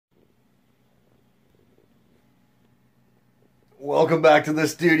Welcome back to the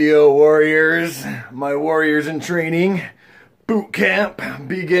studio, warriors. My warriors in training. Boot camp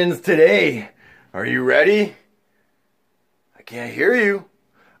begins today. Are you ready? I can't hear you.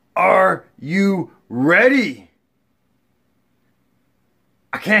 Are you ready?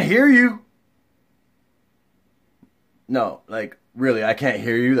 I can't hear you. No, like, really, I can't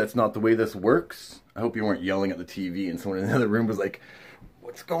hear you. That's not the way this works. I hope you weren't yelling at the TV and someone in the other room was like,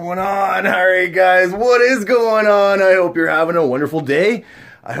 what's going on? Alright guys, what is going on? I hope you're having a wonderful day.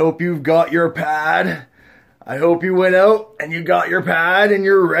 I hope you've got your pad. I hope you went out and you got your pad and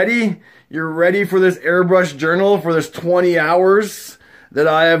you're ready. You're ready for this airbrush journal for this 20 hours that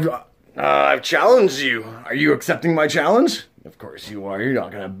I've challenged you. Are you accepting my challenge? Of course you are. You're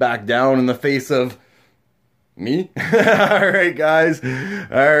not going to back down in the face of me. Alright guys.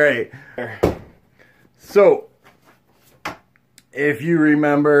 Alright. So, if you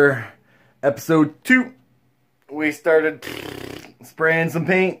remember episode 2, we started spraying some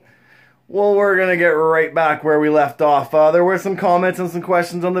paint. Well, we're going to get right back where we left off. There were some comments and some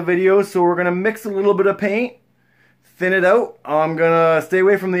questions on the video, so we're going to mix a little bit of paint, thin it out. I'm going to stay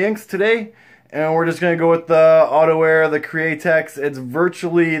away from the inks today, and we're just going to go with the Auto Air, the Createx. It's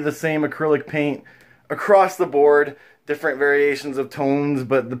virtually the same acrylic paint across the board, different variations of tones,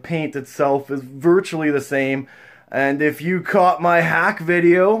 but the paint itself is virtually the same. And if you caught my hack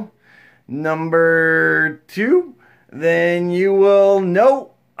video, number 2, then you will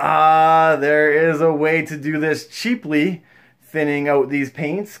know there is a way to do this cheaply, thinning out these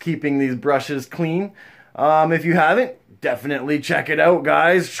paints, keeping these brushes clean. If you haven't, definitely check it out,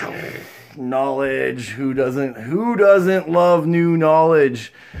 guys. Knowledge, who doesn't love new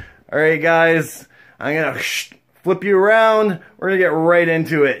knowledge? Alright guys, I'm gonna flip you around, we're gonna get right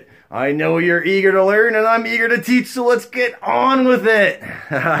into it. I know you're eager to learn and I'm eager to teach, so let's get on with it.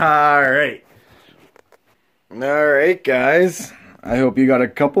 Alright. Alright guys, I hope you got a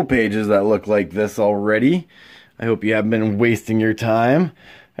couple pages that look like this already. I hope you haven't been wasting your time.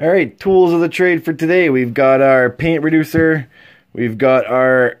 Alright, tools of the trade for today. We've got our paint reducer, we've got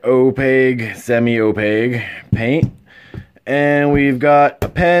our opaque, semi-opaque paint, and we've got a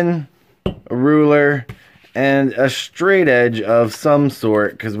pen, a ruler, and a straight edge of some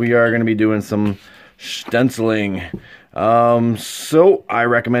sort, because we are going to be doing some stenciling. So I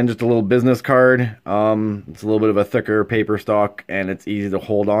recommend just a little business card. It's a little bit of a thicker paper stock, and it's easy to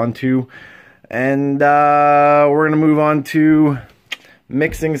hold on to. And we're going to move on to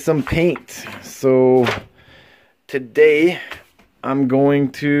mixing some paint. So today I'm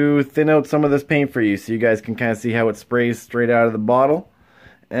going to thin out some of this paint for you, so you guys can kind of see how it sprays straight out of the bottle.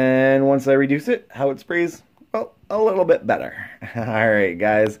 And once I reduce it, how it sprays, well, a little bit better. Alright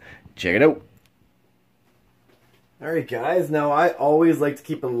guys, check it out. Alright guys, now I always like to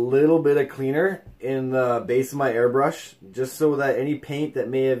keep a little bit of cleaner in the base of my airbrush, just so that any paint that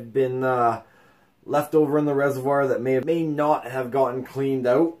may have been left over in the reservoir that may not have gotten cleaned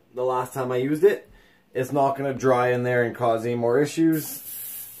out the last time I used it, it's not going to dry in there and cause any more issues.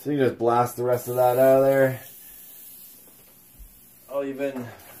 So you just blast the rest of that out of there. I'll even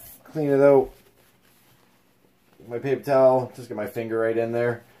clean it out with my paper towel, just get my finger right in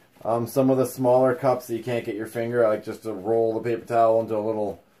there. Some of the smaller cups that you can't get your finger, I like just to roll the paper towel into a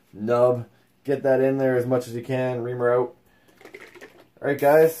little nub. Get that in there as much as you can, reamer out. Alright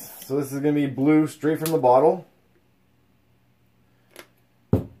guys, so this is going to be blue straight from the bottle.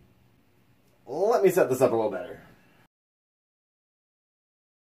 Let me set this up a little better.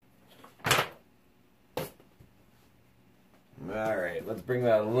 Alright, let's bring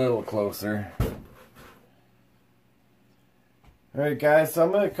that a little closer. Alright guys, so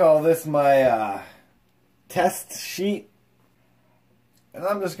I'm going to call this my test sheet. And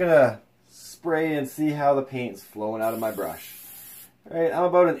I'm just going to spray and see how the paint's flowing out of my brush. Alright, I'm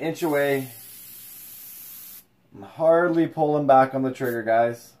about an inch away. I'm hardly pulling back on the trigger,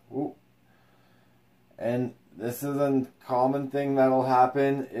 guys. Ooh. And this is a common thing that'll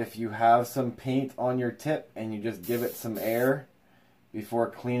happen if you have some paint on your tip and you just give it some air before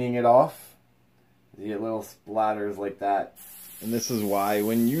cleaning it off. You get little splatters like that. And this is why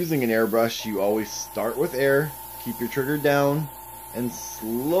when using an airbrush you always start with air, keep your trigger down, and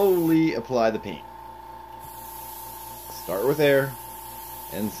slowly apply the paint. Start with air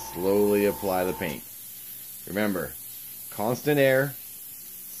and slowly apply the paint. Remember, constant air,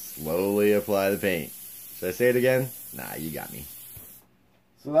 slowly apply the paint. Should I say it again? Nah, you got me.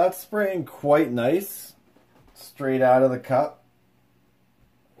 So that's spraying quite nice, straight out of the cup.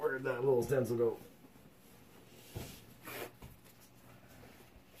 Where did that little stencil go?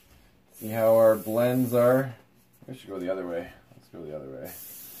 See how our blends are. We should go the other way. Let's go the other way.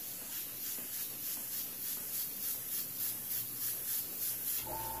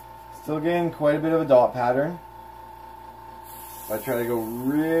 Still getting quite a bit of a dot pattern. If I try to go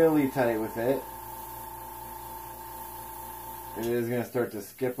really tight with it, it is going to start to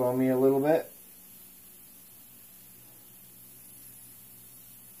skip on me a little bit.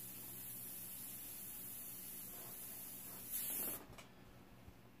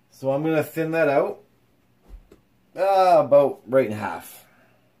 So I'm going to thin that out about right in half.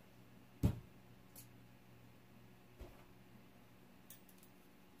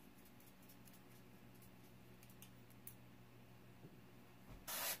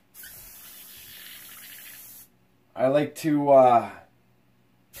 I like to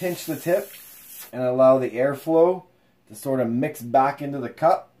pinch the tip and allow the airflow to sort of mix back into the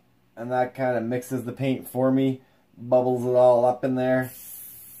cup, and that kind of mixes the paint for me, bubbles it all up in there.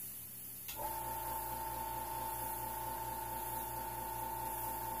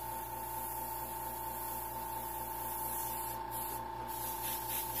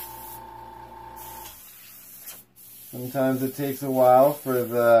 Sometimes it takes a while for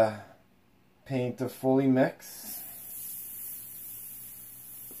the paint to fully mix.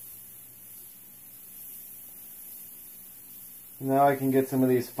 Now I can get some of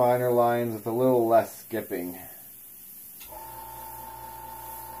these finer lines with a little less skipping.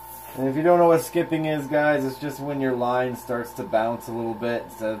 And if you don't know what skipping is, guys, it's just when your line starts to bounce a little bit.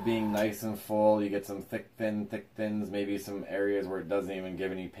 Instead of being nice and full, you get some thick thins, maybe some areas where it doesn't even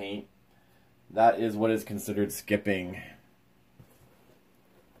give any paint. That is what is considered skipping.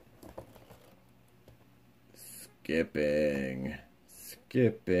 Skipping,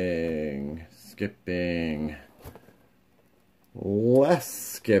 skipping, skipping. Less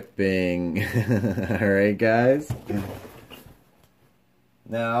skipping. Alright, guys.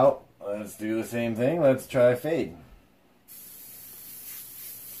 Now, let's do the same thing. Let's try fade.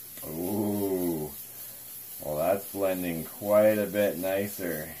 Ooh. Well, that's blending quite a bit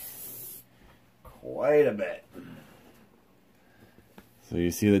nicer. Quite a bit. So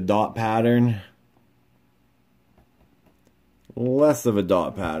you see the dot pattern? Less of a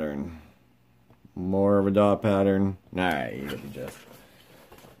dot pattern. More of a dot pattern. Alright, you get the gist.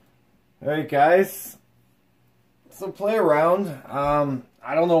 Alright, guys. So play around.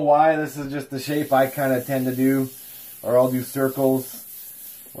 I don't know why this is just the shape I kind of tend to do. Or I'll do circles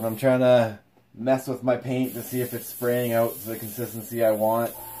when I'm trying to mess with my paint to see if it's spraying out to the consistency I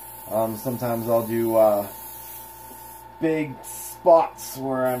want. Sometimes I'll do big spots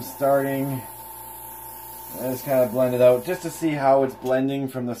where I'm starting. I just kind of blend it out just to see how it's blending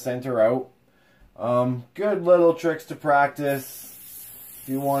from the center out. Good little tricks to practice. If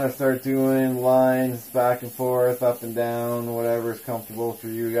you want to start doing lines back and forth, up and down, whatever is comfortable for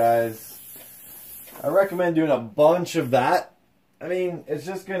you guys. I recommend doing a bunch of that. I mean, it's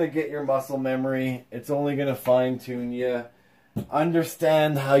just going to get your muscle memory. It's only going to fine tune you.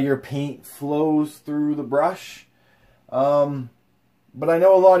 Understand how your paint flows through the brush. But I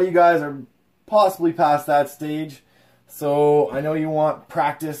know a lot of you guys are possibly past that stage. So I know you want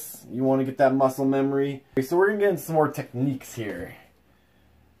practice, you want to get that muscle memory. So we're going to get into some more techniques here.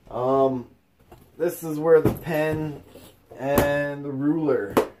 This is where the pen and the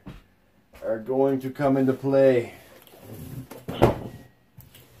ruler are going to come into play.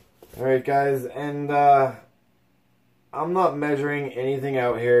 Alright, guys, and I'm not measuring anything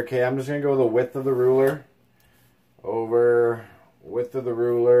out here, okay? I'm just going to go the width of the ruler over width of the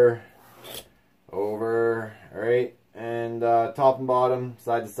ruler over, alright? And top and bottom,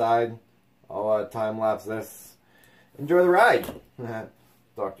 side to side. I'll time lapse this. Enjoy the ride.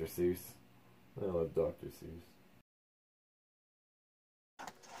 Dr. Seuss. I love Dr. Seuss.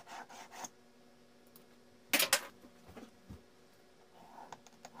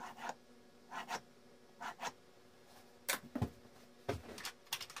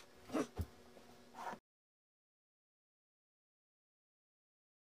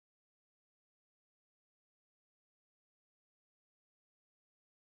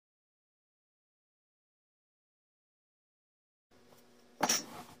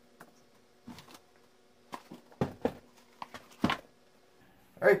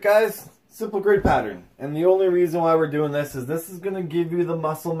 Alright guys, simple grid pattern. And the only reason why we're doing this is going to give you the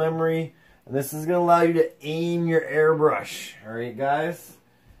muscle memory. And this is going to allow you to aim your airbrush. Alright guys.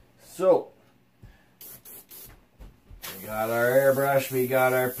 So, we got our airbrush, we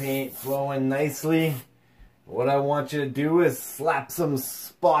got our paint flowing nicely. What I want you to do is slap some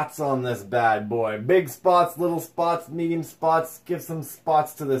spots on this bad boy. Big spots, little spots, medium spots. Give some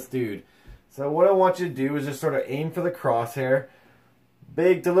spots to this dude. So what I want you to do is just sort of aim for the crosshair.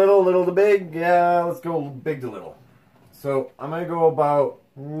 Big to little, little to big. Yeah, let's go big to little. So I'm going to go about,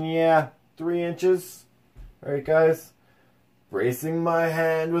 3 inches. Alright guys. Bracing my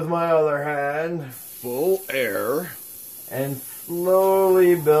hand with my other hand. Full air. And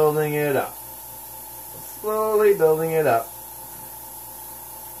slowly building it up. Slowly building it up.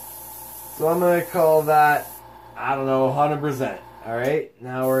 So I'm going to call that, I don't know, 100%. Alright,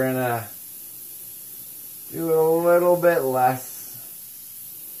 now we're going to do it a little bit less.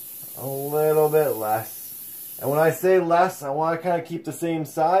 A little bit less. And when I say less, I want to kind of keep the same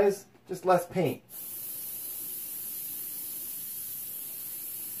size, just less paint.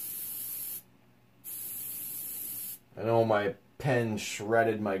 I know my pen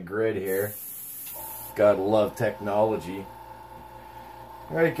shredded my grid here. Gotta love technology.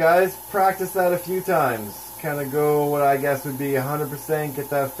 Alright guys, practice that a few times. Kind of go what I guess would be 100%, get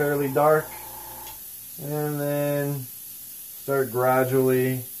that fairly dark. And then start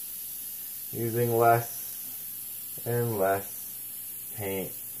gradually using less and less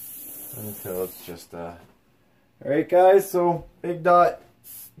paint until it's just Alright guys, so big dot,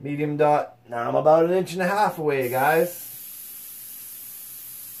 medium dot. Now I'm about 1.5 inches away, guys.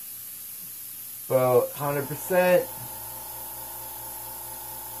 About 100%.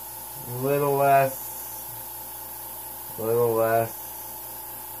 A little less. A little less.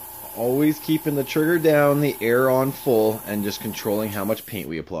 Always keeping the trigger down, the air on full, and just controlling how much paint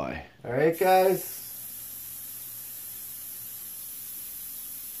we apply. Alright guys.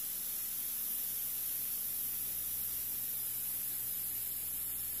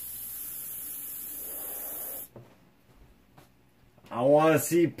 I want to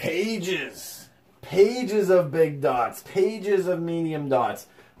see pages. Pages of big dots. Pages of medium dots.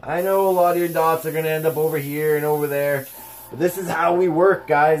 I know a lot of your dots are going to end up over here and over there. But this is how we work,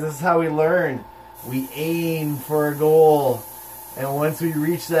 guys. This is how we learn. We aim for a goal. And once we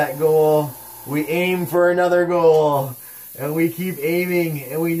reach that goal, we aim for another goal. And we keep aiming.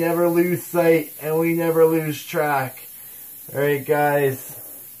 And we never lose sight. And we never lose track. Alright, guys.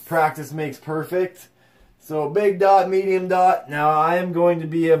 Practice makes perfect. So big dot, medium dot. Now I am going to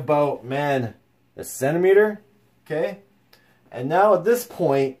be about, man, 1 centimeter. Okay. And now at this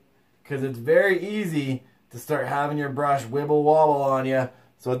point, because it's very easy to start having your brush wibble wobble on you.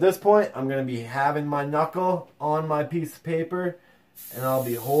 So at this point, I'm going to be having my knuckle on my piece of paper. And I'll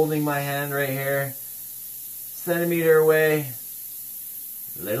be holding my hand right here. Centimeter away.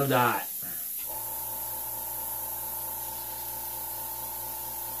 Little dot.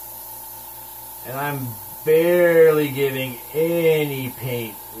 And I'm barely giving any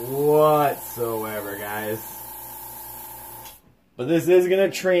paint whatsoever, guys. But this is going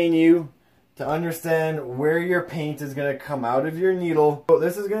to train you to understand where your paint is going to come out of your needle. So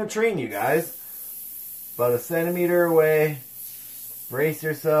this is going to train you, guys. About 1 centimeter away. Brace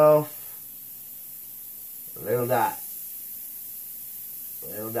yourself. Little dot.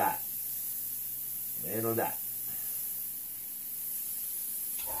 Little dot. Little dot.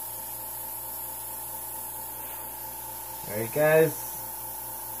 Alright guys,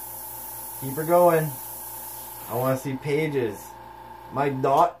 keep her going. I want to see pages. My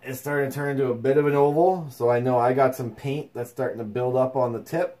dot is starting to turn into a bit of an oval, so I know I got some paint that's starting to build up on the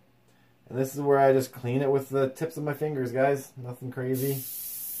tip. And this is where I just clean it with the tips of my fingers, guys. Nothing crazy.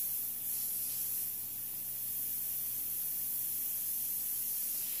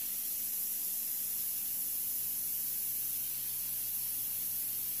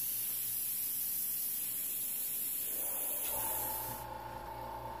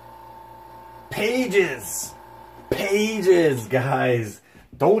 Pages! Pages, guys!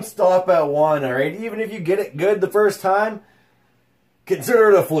 Don't stop at one, alright? Even if you get it good the first time, consider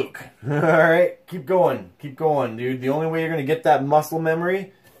it a fluke. Alright? Keep going. Keep going, dude. The only way you're going to get that muscle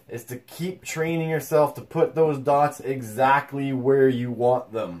memory is to keep training yourself to put those dots exactly where you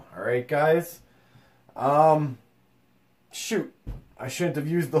want them. Alright, guys? Shoot. I shouldn't have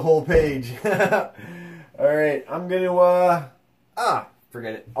used the whole page. Alright, I'm going to,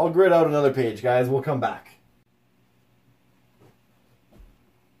 forget it. I'll grid out another page, guys. We'll come back.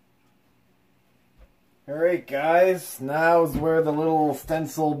 Alright, guys. Now is where the little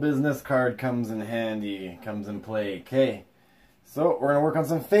stencil business card comes in handy. Comes in play. Okay. So, we're going to work on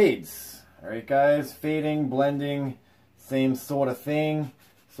some fades. Alright, guys. Fading, blending, same sort of thing.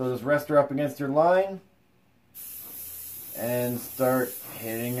 So, just rest her up against your line. And start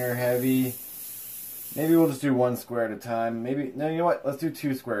hitting her heavy. Maybe we'll just do 1 square at a time. Maybe, no, you know what? Let's do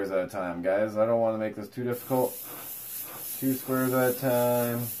 2 squares at a time, guys. I don't want to make this too difficult. 2 squares at a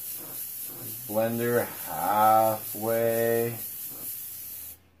time. Blender halfway.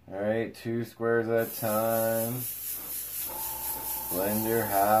 Alright, 2 squares at a time. Blender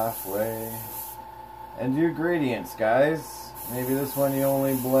halfway. And do gradients, guys. Maybe this one you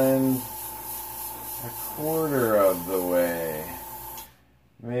only blend 1/4 of the way.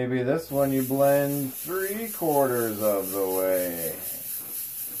 Maybe this one you blend 3/4 of the way.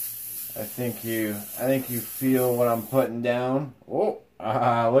 I think you feel what I'm putting down. Oh,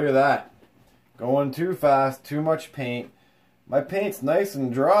 look at that. Going too fast, too much paint. My paint's nice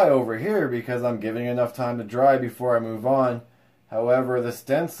and dry over here because I'm giving enough time to dry before I move on. However, the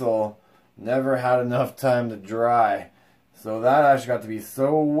stencil never had enough time to dry. So that actually got to be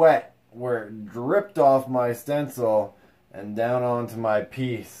so wet where it dripped off my stencil and down onto my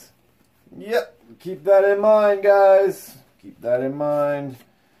piece. Yep, keep that in mind, guys. Keep that in mind.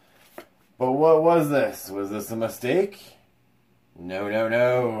 But what was this? Was this a mistake? No, no,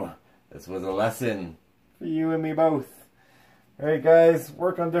 no. This was a lesson for you and me both. Alright guys,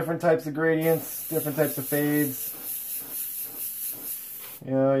 work on different types of gradients, different types of fades.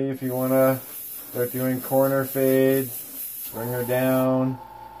 You know, if you want to start doing corner fades, bring her down,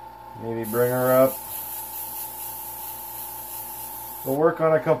 maybe bring her up. But work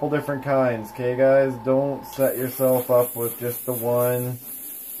on a couple different kinds, okay guys? Don't set yourself up with just the one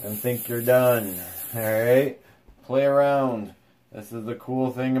and think you're done. Alright? Play around. This is the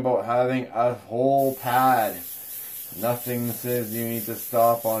cool thing about having a whole pad. Nothing says you need to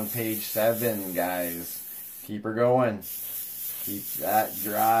stop on page 7, guys. Keep her going. Keep that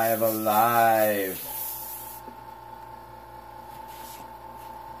drive alive.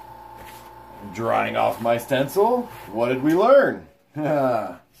 Drying off my stencil. What did we learn?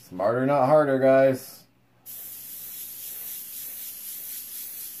 Smarter, not harder, guys.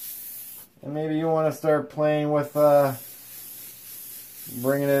 And maybe you want to start playing with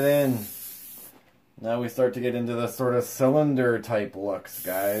bringing it in. Now we start to get into the sort of cylinder type looks,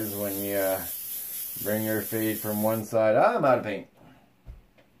 guys, when you bring your fade from one side. I'm out of paint.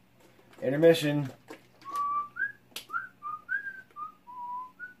 Intermission.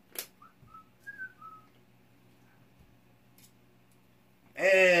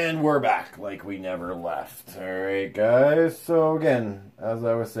 And we're back like we never left. Alright guys, so again, as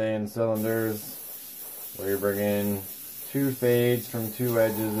I was saying, cylinders, where you bring in 2 fades from 2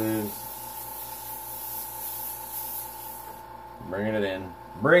 edges. Bringing it in.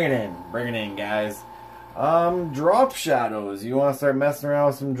 Bring it in. Bring it in, guys. Drop shadows. You want to start messing around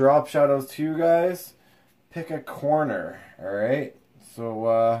with some drop shadows too, guys? Pick a corner, alright?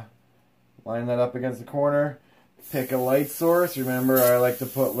 So, line that up against the corner. Pick a light source. Remember, I like to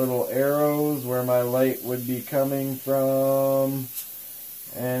put little arrows where my light would be coming from.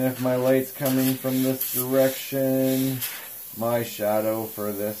 And if my light's coming from this direction, my shadow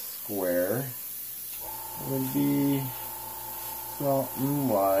for this square would be something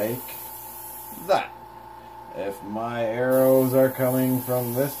like that. If my arrows are coming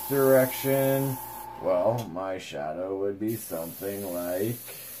from this direction, well, my shadow would be something like...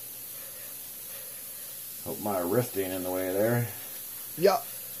 Hope my wrist ain't in the way there. Yeah,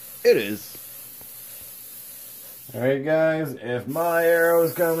 it is. Alright guys, if my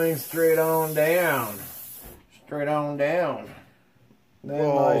arrow's coming straight on down, then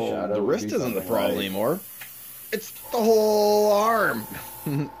my shadow the would wrist be isn't the something problem like... anymore. It's the whole arm.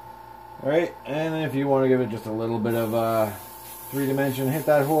 Alright, and if you want to give it just a little bit of 3-dimension, hit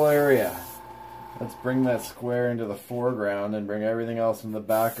that whole area. Let's bring that square into the foreground and bring everything else in the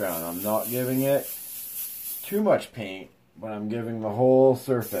background. I'm not giving it too much paint, but I'm giving the whole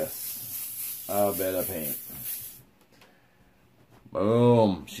surface a bit of paint.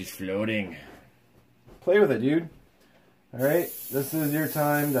 Boom, she's floating. Play with it, dude. Alright, this is your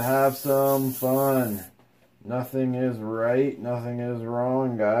time to have some fun. Nothing is right, nothing is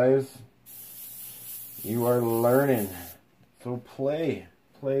wrong, guys. You are learning. So play.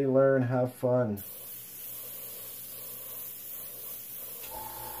 Play, learn, have fun.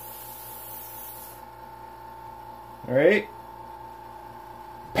 Alright?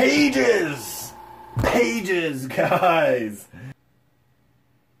 Pages! Pages, guys!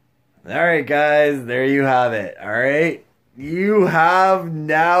 Alright, guys, there you have it. Alright? You have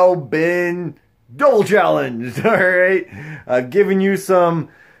now been double challenged. Alright? Giving you some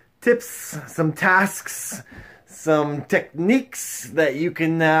tips, some tasks, some techniques that you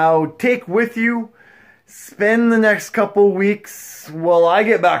can now take with you. Spend the next couple weeks while I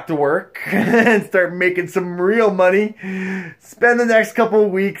get back to work and start making some real money. Spend the next couple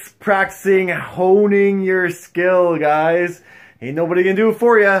weeks practicing, honing your skill, guys. Ain't nobody gonna do it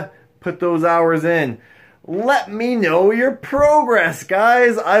for you. Put those hours in. Let me know your progress,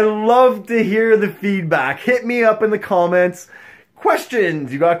 guys. I love to hear the feedback. Hit me up in the comments.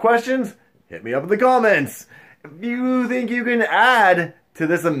 Questions. You got questions? Hit me up in the comments. If you think you can add to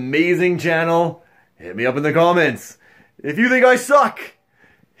this amazing channel, hit me up in the comments. If you think I suck,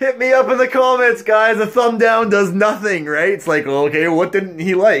 Hit me up in the comments, guys. A thumb down does nothing, right? It's like, okay, what didn't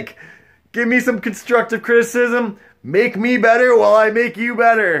he like? Give me some constructive criticism. Make me better while I make you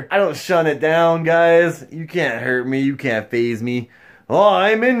better. I don't shun it down, guys. You can't hurt me. You can't faze me. Oh,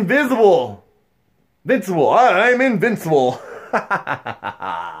 I'm invisible. Invincible. I'm invincible.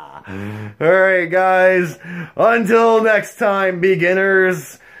 Alright, guys. Until next time,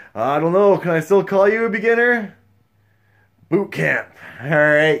 beginners. I don't know. Can I still call you a beginner? Boot camp.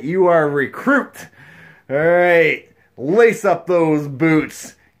 Alright, you are a recruit. Alright, lace up those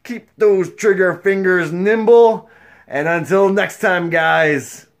boots. Keep those trigger fingers nimble. And until next time,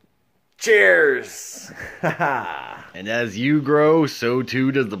 guys, cheers. And as you grow, so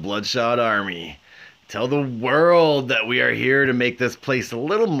too does the Bloodshot Army. Tell the world that we are here to make this place a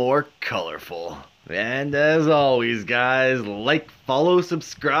little more colorful. And as always, guys, like, follow,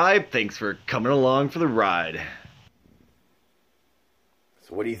 subscribe. Thanks for coming along for the ride.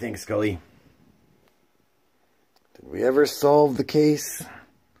 So what do you think, Scully? Did we ever solve the case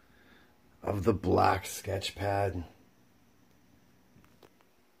of the black sketch pad?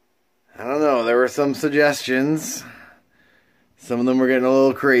 I don't know. There were some suggestions. Some of them were getting a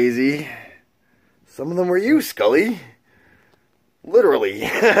little crazy. Some of them were you, Scully. Literally.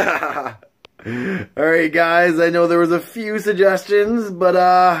 Alright, guys. I know there was a few suggestions, but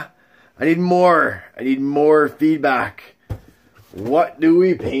I need more. I need more feedback. What do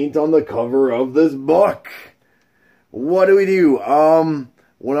we paint on the cover of this book? What do we do?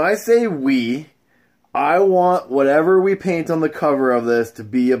 When I say we, I want whatever we paint on the cover of this to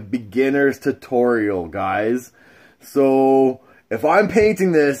be a beginner's tutorial, guys. So, if I'm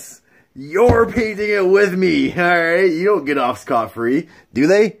painting this, you're painting it with me, alright? You don't get off scot-free, do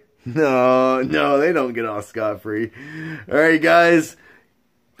they? No, they don't get off scot-free. Alright, guys,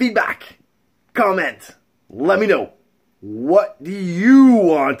 feedback, comment, let me know. What do you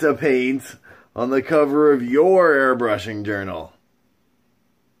want to paint on the cover of your airbrushing journal?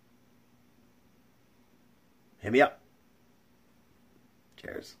 Hit me up.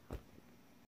 Cheers.